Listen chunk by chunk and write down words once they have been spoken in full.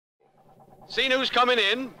Seen who's coming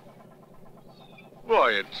in?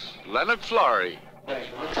 Why, it's Leonard Florey.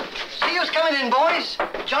 See who's coming in, boys?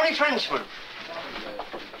 Johnny Frenchman.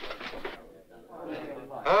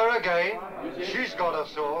 Her again. She's got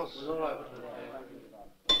her sauce.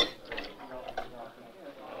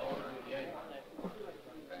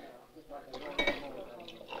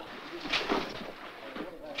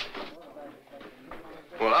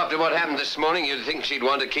 Well, after what happened this morning, you'd think she'd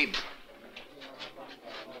want to keep...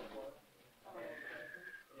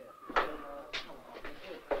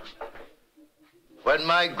 When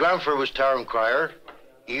my grandfather was town crier,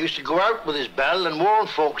 he used to go out with his bell and warn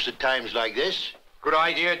folks at times like this. Good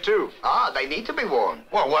idea, too. Ah, they need to be warned.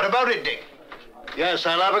 Well, what about it, Dick? Yes,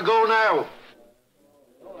 I'll have a go now.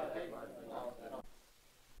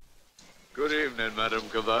 Good evening, Madam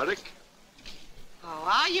Kavarik. How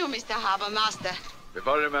are you, Mr. Harbourmaster? If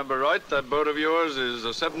I remember right, that boat of yours is a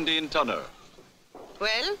 17-tonner.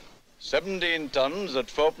 Well? 17 tons at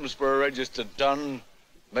 4pence per registered ton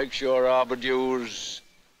makes your harbour dues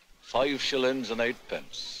 5 shillings and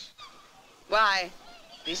 8pence. Why,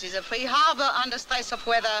 this is a free harbour under stress of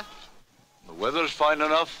weather. The weather's fine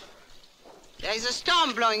enough. There is a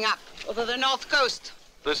storm blowing up over the north coast.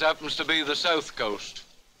 This happens to be the south coast.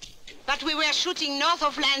 But we were shooting north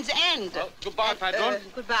of Land's End. Well, goodbye, Patron.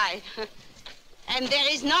 Goodbye. And there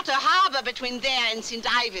is not a harbour between there and St.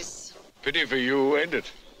 Ives. Pity for you, ain't it?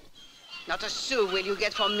 Not a sou will you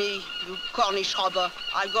get from me, you Cornish robber.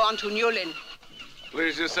 I'll go on to Newlyn.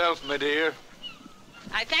 Please yourself, my dear.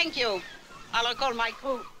 I thank you. I'll recall my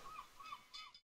crew.